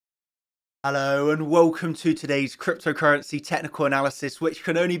Hello and welcome to today's cryptocurrency technical analysis, which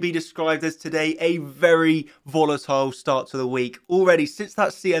can only be described as today a very volatile start to the week. Already since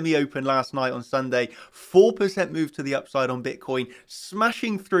that CME open last night on Sunday, 4% move to the upside on Bitcoin,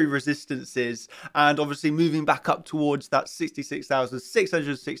 smashing through resistances and obviously moving back up towards that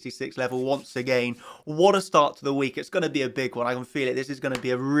 66,666 level once again. What a start to the week. It's going to be a big one. I can feel it. This is going to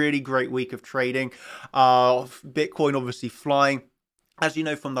be a really great week of trading. Bitcoin obviously flying. As you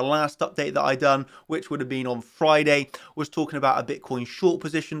know from the last update that I done, which would have been on Friday, was talking about a Bitcoin short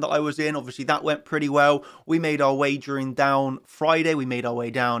position that I was in. Obviously, that went pretty well. We made our way during down Friday. We made our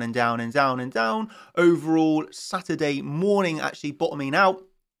way down and down and down and down. Overall, Saturday morning actually bottoming out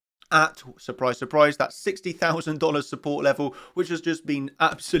at, surprise, surprise, that $60,000 support level, which has just been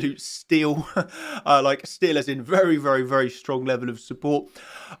absolute steel, like steel as in very, very, very strong level of support.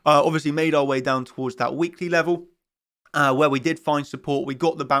 Obviously, made our way down towards that weekly level. Where we did find support. We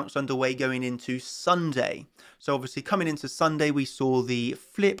got the bounce underway going into Sunday. So obviously coming into Sunday, we saw the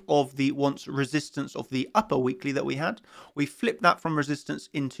flip of the once resistance of the upper weekly that we had. We flipped that from resistance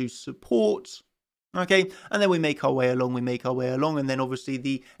into support. Okay, and then we make our way along, and then obviously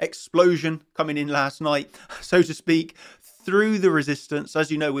the explosion coming in last night, so to speak, through the resistance.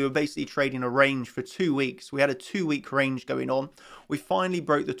 As you know, we were basically trading a range for 2 weeks. We had a 2-week range going on. We finally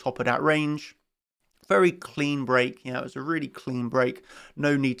broke the top of that range. Very clean break. It was a really clean break.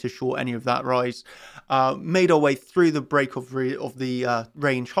 No need to short any of that rise. Made our way through the break of the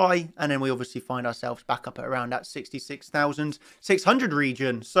range high, and then we obviously find ourselves back up at around that 66,600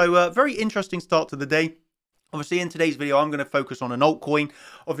 region. So very interesting start to the day. Obviously, in today's video, I'm going to focus on an altcoin.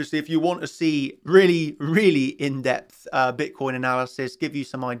 Obviously, if you want to see really, really in-depth Bitcoin analysis, give you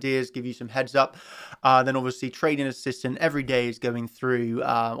some ideas, give you some heads up, then obviously Trading Assistant every day is going through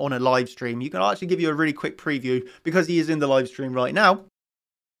on a live stream. You can actually give you a really quick preview because he is in the live stream right now.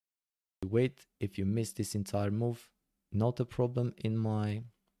 Wait, if you miss this entire move, not a problem in my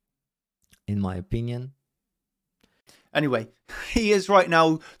opinion. Anyway, he is right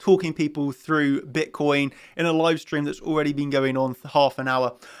now talking people through Bitcoin in a live stream that's already been going on for half an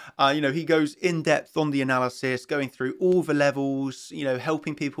hour. He goes in depth on the analysis, going through all the levels,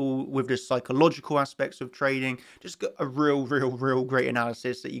 helping people with the psychological aspects of trading. Just got a real great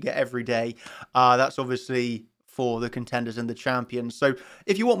analysis that you get every day. That's obviously for the contenders and the champions. So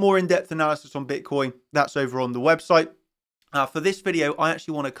if you want more in-depth analysis on Bitcoin, that's over on the website. For this video, I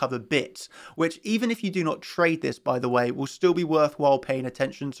actually want to cover bits, which even if you do not trade this, by the way, will still be worthwhile paying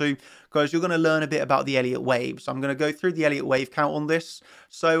attention to, because you're going to learn a bit about the Elliott Wave. So I'm going to go through the Elliott Wave count on this.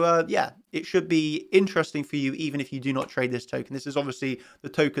 So yeah, it should be interesting for you, even if you do not trade this token. This is obviously the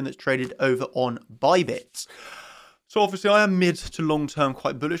token that's traded over on Bybit. So obviously I am mid to long term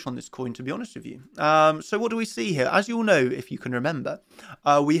quite bullish on this coin, to be honest with you. So what do we see here? As you'll know, if you can remember,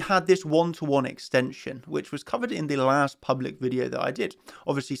 we had this one-to-one extension, which was covered in the last public video that I did.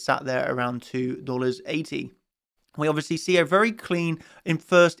 Obviously sat there around $2.80. We obviously see a very clean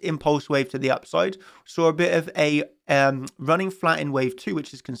first impulse wave to the upside. Saw a bit of a running flat in wave 2,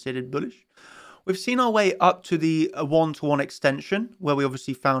 which is considered bullish. We've seen our way up to the one-to-one extension, where we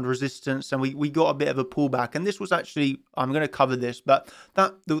obviously found resistance and we got a bit of a pullback. And this was actually, I'm going to cover this, but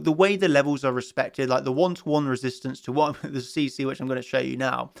that the way the levels are respected, like the one-to-one resistance to what the CC, which I'm going to show you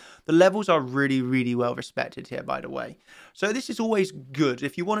now, the levels are really well respected here, by the way. So this is always good.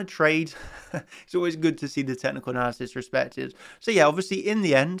 If you want to trade, it's always good to see the technical analysis respected. So yeah, obviously in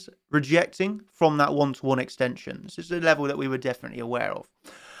the end, rejecting from that one-to-one extension. This is a level that we were definitely aware of.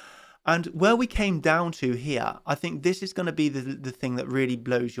 And where we came down to here, I think this is going to be the thing that really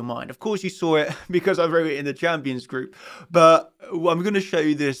blows your mind. Of course, you saw it because I wrote it in the Champions group, but I'm going to show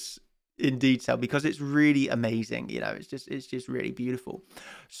you this in detail because it's really amazing. It's just really beautiful.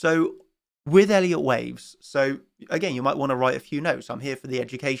 So with Elliott Waves, so again, you might want to write a few notes. I'm here for the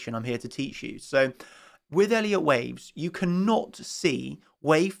education. I'm here to teach you. So with Elliott Waves, you cannot see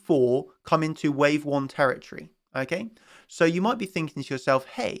wave 4 come into wave 1 territory. Okay, so you might be thinking to yourself,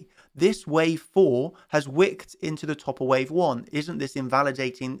 hey, this wave 4 has wicked into the top of wave 1. Isn't this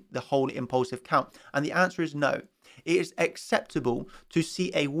invalidating the whole impulsive count? And the answer is no. It is acceptable to see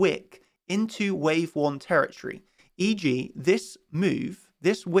a wick into wave 1 territory. E.g., this move,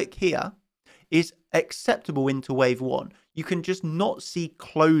 this wick here, is acceptable into wave 1. You can just not see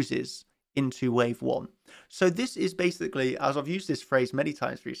closes into wave 1. So this is basically, as I've used this phrase many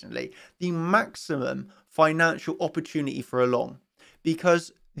times recently, the maximum financial opportunity for a long,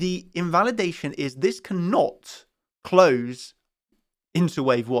 because the invalidation is this cannot close into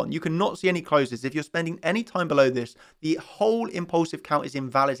wave 1. You cannot see any closes. If you're spending any time below this, the whole impulsive count is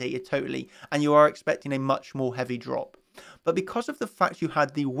invalidated totally, and you are expecting a much more heavy drop. But because of the fact you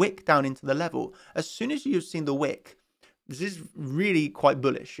had the wick down into the level, as soon as you've seen the wick, this is really quite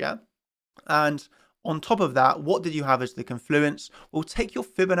bullish, yeah? And on top of that, what did you have as the confluence? Well, take your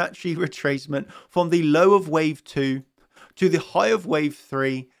Fibonacci retracement from the low of wave 2 to the high of wave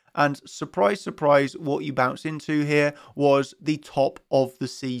 3. And surprise, surprise, what you bounced into here was the top of the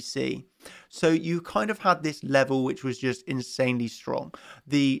CC. So you kind of had this level which was just insanely strong.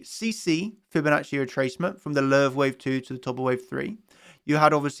 The CC Fibonacci retracement from the low of wave 2 to the top of wave 3. You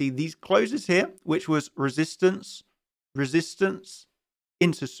had obviously these closes here, which was resistance, resistance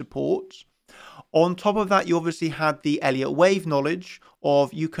into support. On top of that, you obviously had the Elliott Wave knowledge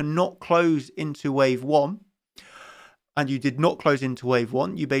of you cannot close into wave 1. And you did not close into wave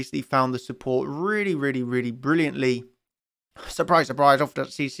 1. You basically found the support really, really, really brilliantly. Surprise, surprise, off that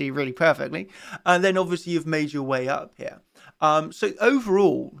CC really perfectly. And then obviously you've made your way up here. So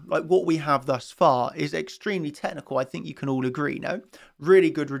overall, like what we have thus far is extremely technical. I think you can all agree, no?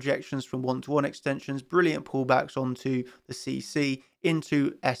 Really good rejections from one-to-one extensions, brilliant pullbacks onto the CC,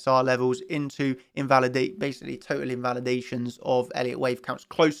 into SR levels, into basically total invalidations of Elliott Wave counts,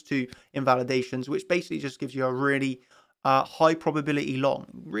 close to invalidations, which basically just gives you a really high probability long.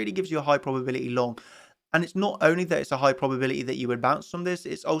 Really gives you a high probability long. And it's not only that it's a high probability that you would bounce from this,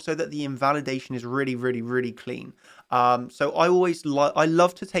 it's also that the invalidation is really, really, really clean. So I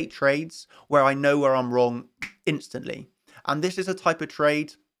love to take trades where I know where I'm wrong instantly. And this is a type of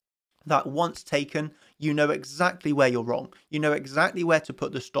trade that once taken, you know exactly where you're wrong. You know exactly where to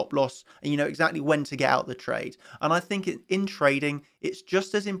put the stop loss, and you know exactly when to get out the trade. And I think in trading, it's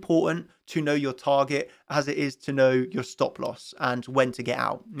just as important to know your target as it is to know your stop loss and when to get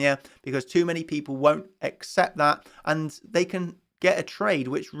out. Yeah, because too many people won't accept that, and they can get a trade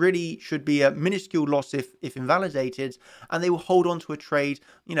which really should be a minuscule loss if invalidated, and they will hold on to a trade,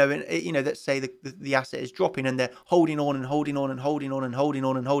 let's say the asset is dropping and they're holding on and holding on and holding on and holding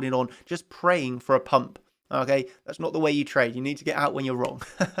on and holding on, just praying for a pump. Okay, that's not the way you trade. You need to get out when you're wrong.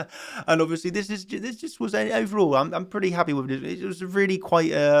 And obviously this just was overall, I'm pretty happy with it. It was really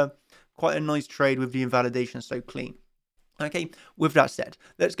quite a nice trade with the invalidation so clean. Okay, with that said,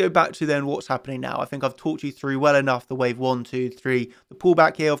 let's go back to then what's happening now. I think I've talked you through well enough the wave 1, 2, 3, the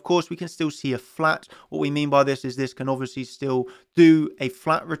pullback here. Of course, we can still see a flat. What we mean by this is this can obviously still do a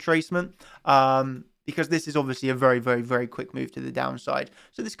flat retracement because this is obviously a very, very, very quick move to the downside.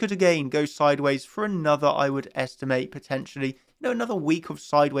 So this could again go sideways for another, I would estimate, potentially, another week of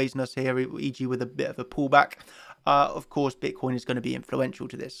sidewaysness here, e.g. with a bit of a pullback. Of course, Bitcoin is going to be influential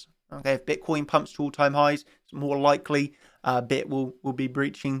to this. Okay, if Bitcoin pumps to all-time highs, it's more likely Bit will be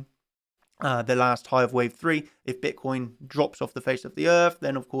breaching the last high of wave 3. If Bitcoin drops off the face of the earth,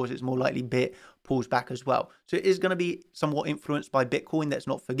 then of course it's more likely Bit pulls back as well. So it is going to be somewhat influenced by Bitcoin. Let's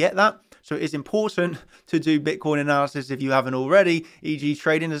not forget that. So it is important to do Bitcoin analysis if you haven't already. E.g.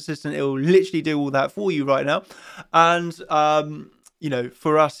 Trading Assistant, it will literally do all that for you right now. And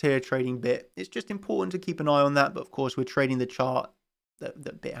for us here trading Bit, it's just important to keep an eye on that. But of course, we're trading the chart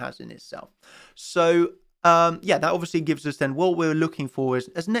that Bit has in itself. So that obviously gives us then what we're looking for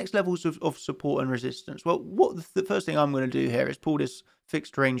as next levels of support and resistance. Well, the first thing I'm going to do here is pull this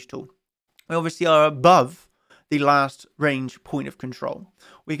fixed range tool. We obviously are above the last range point of control.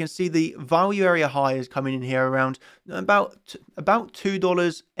 We can see the value area high is coming in here around about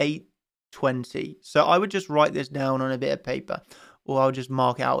 $2.820. So I would just write this down on a bit of paper, or I'll just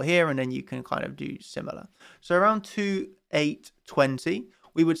mark it out here, and then you can kind of do similar. So around 2.820,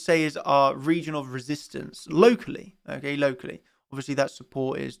 we would say is our region of resistance locally. Okay, locally. Obviously, that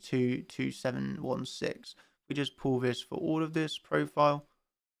support is 2.2716. We just pull this for all of this profile.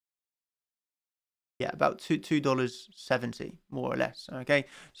 Yeah, about $2.70 more or less. Okay,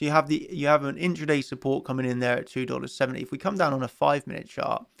 so you have an intraday support coming in there at $2.70. If we come down on a 5-minute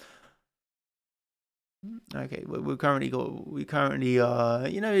chart. Okay,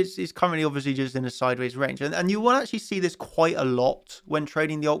 it's currently obviously just in a sideways range, and you will actually see this quite a lot when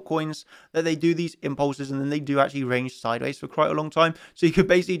trading the altcoins, that they do these impulses and then they do actually range sideways for quite a long time. So you could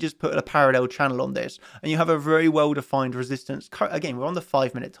basically just put a parallel channel on this, and you have a very well defined resistance. Again, we're on the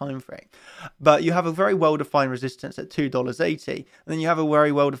 5-minute time frame, but you have a very well defined resistance at $2.80, and then you have a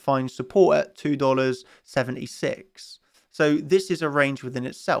very well defined support at $2.76. So this is a range within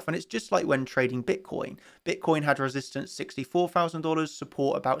itself, and it's just like when trading Bitcoin. Bitcoin had resistance $64,000,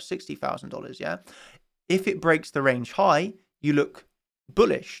 support about $60,000, yeah? If it breaks the range high, you look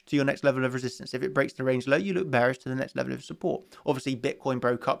bullish to your next level of resistance. If it breaks the range low, you look bearish to the next level of support. Obviously, Bitcoin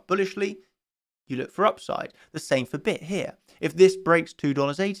broke up bullishly, you look for upside. The same for Bit here. If this breaks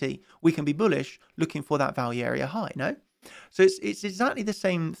 $2.80, we can be bullish, looking for that value area high, no? So it's exactly the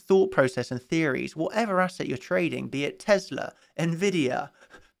same thought process and theories. Whatever asset you're trading, be it Tesla, Nvidia,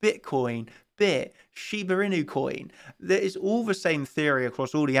 Bitcoin, Shiba Inu coin, there is all the same theory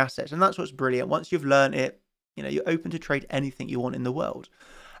across all the assets, and that's what's brilliant. Once you've learned it, you know, you're open to trade anything you want in the world.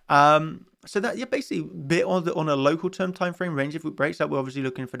 So that you're basically bit on a local term time frame range. If it breaks up, we're obviously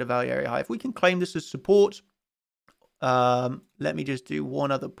looking for the value area high. If we can claim this as support, let me just do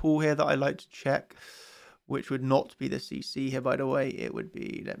one other pool here that I like to check, which would not be the CC here, by the way. It would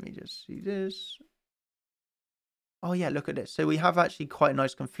be, let me just see this. Oh yeah, look at this. So we have actually quite a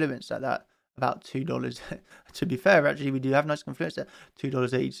nice confluence at that, about $2. To be fair, actually, we do have nice confluence at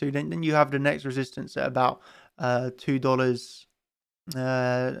 $2.82. Then you have the next resistance at about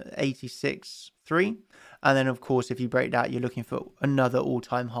 $2.86.3. And then, of course, if you break that, you're looking for another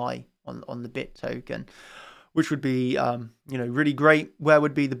all-time high on the BIT token, which would be, you know, really great. Where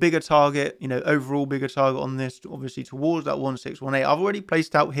would be the bigger target, you know, overall bigger target on this, obviously towards that 1618. I've already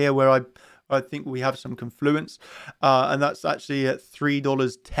placed out here where I think we have some confluence, and that's actually at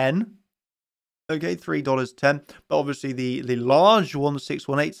 $3.10. Okay, $3.10. But obviously the large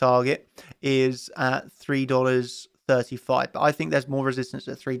 1618 target is at $3.35. But I think there's more resistance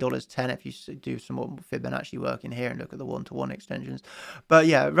at $3.10 if you do some more Fibonacci work in here and look at the one-to-one extensions. But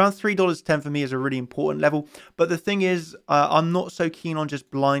yeah, around $3.10 for me is a really important level. But the thing is, I'm not so keen on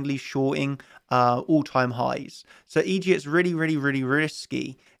just blindly shorting all-time highs. So e.g., it's really, really, really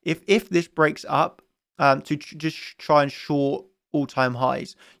risky if this breaks up to just try and short all-time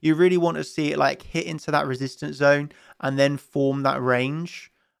highs. You really want to see it like hit into that resistance zone and then form that range.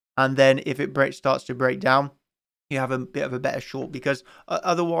 And then if it starts to break down, you have a bit of a better short, because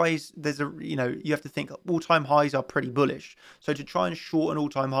otherwise there's you have to think all-time highs are pretty bullish. So to try and short an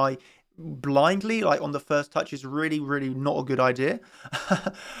all-time high blindly, like on the first touch, is really, really not a good idea.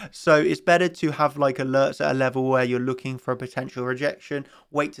 So it's better to have like alerts at a level where you're looking for a potential rejection,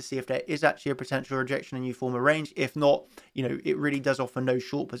 wait to see if there is actually a potential rejection and you form a range. If not, you know, it really does offer no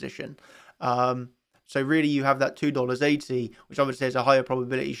short position. So really you have that $2.80, which I would say is a higher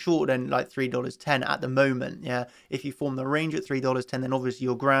probability short than like $3.10 at the moment. Yeah, if you form the range at $3.10, then obviously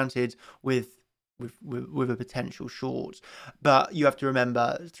you're granted with a potential short. But you have to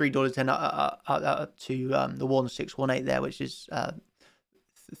remember $3.10 to the 1618 there, which is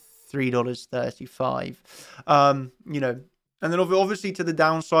 $3.35. You know, and then obviously to the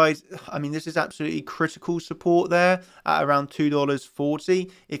downside, I mean, this is absolutely critical support there at around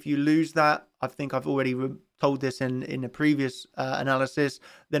 $2.40. If you lose that, I think I've already told this in a previous analysis,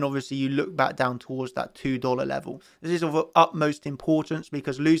 then obviously you look back down towards that $2 level. This is of utmost importance,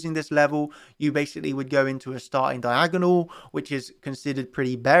 because losing this level, you basically would go into a starting diagonal, which is considered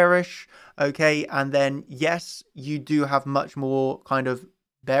pretty bearish. Okay, and then yes, you do have much more kind of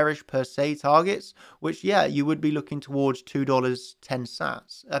bearish per se targets, which yeah, you would be looking towards $2.10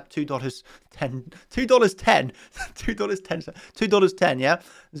 sats, $2.10. Yeah,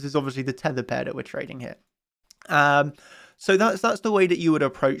 this is obviously the tether pair that we're trading here. So that's the way that you would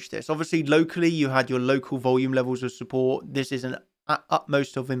approach this. Obviously locally you had your local volume levels of support. This is an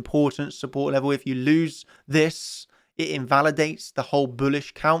utmost of importance support level. If you lose this, it invalidates the whole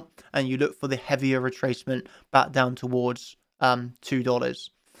bullish count, and you look for the heavier retracement back down towards $2.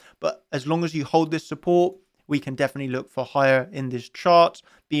 But as long as you hold this support, we can definitely look for higher in this chart,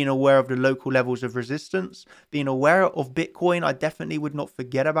 being aware of the local levels of resistance, being aware of Bitcoin. I definitely would not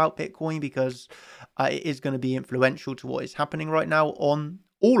forget about Bitcoin, because it is going to be influential to what is happening right now on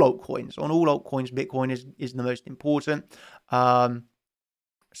all altcoins. On all altcoins, Bitcoin is the most important.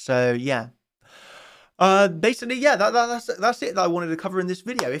 So yeah. Basically, yeah, that's it that I wanted to cover in this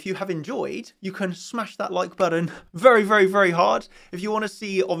video. If you have enjoyed, you can smash that like button very, very, very hard. If you want to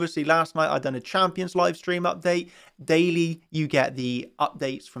see, obviously, last night I've done a Champions live stream update. Daily, you get the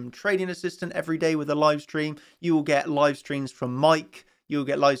updates from Trading Assistant every day with a live stream. You will get live streams from Mike. You'll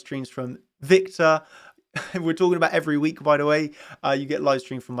get live streams from Victor. We're talking about every week, by the way. You get live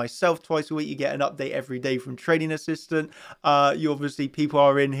stream from myself twice a week. You get an update every day from Trading Assistant. You obviously, people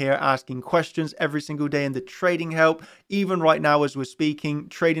are in here asking questions every single day in the trading help. Even right now as we're speaking,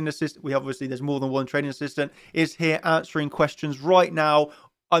 Trading Assistant, there's more than one Trading Assistant, is here answering questions right now.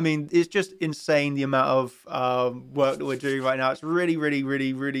 I mean, it's just insane the amount of work that we're doing right now. It's really, really,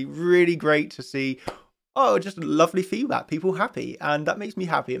 really, really, really great to see. Oh, just lovely feedback, people happy, and that makes me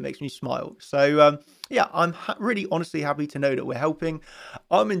happy. It makes me smile. So yeah, I'm really honestly happy to know that we're helping.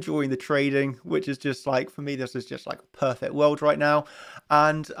 I'm enjoying the trading, which is just like, for me, this is just like a perfect world right now.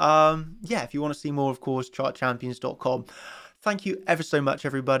 And yeah, if you want to see more, of course, chartchampions.com. Thank you ever so much,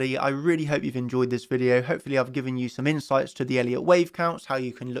 everybody. I really hope you've enjoyed this video. Hopefully I've given you some insights to the Elliott Wave counts, how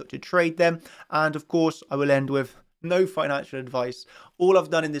you can look to trade them. And of course, I will end with No financial advice. All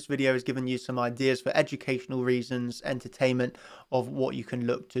I've done in this video is given you some ideas for educational reasons, entertainment of what you can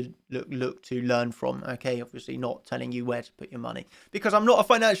look to learn from. Okay, obviously not telling you where to put your money, because I'm not a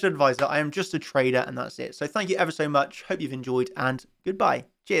financial advisor. I am just a trader, and that's it. So thank you ever so much. Hope you've enjoyed, and goodbye.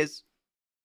 Cheers.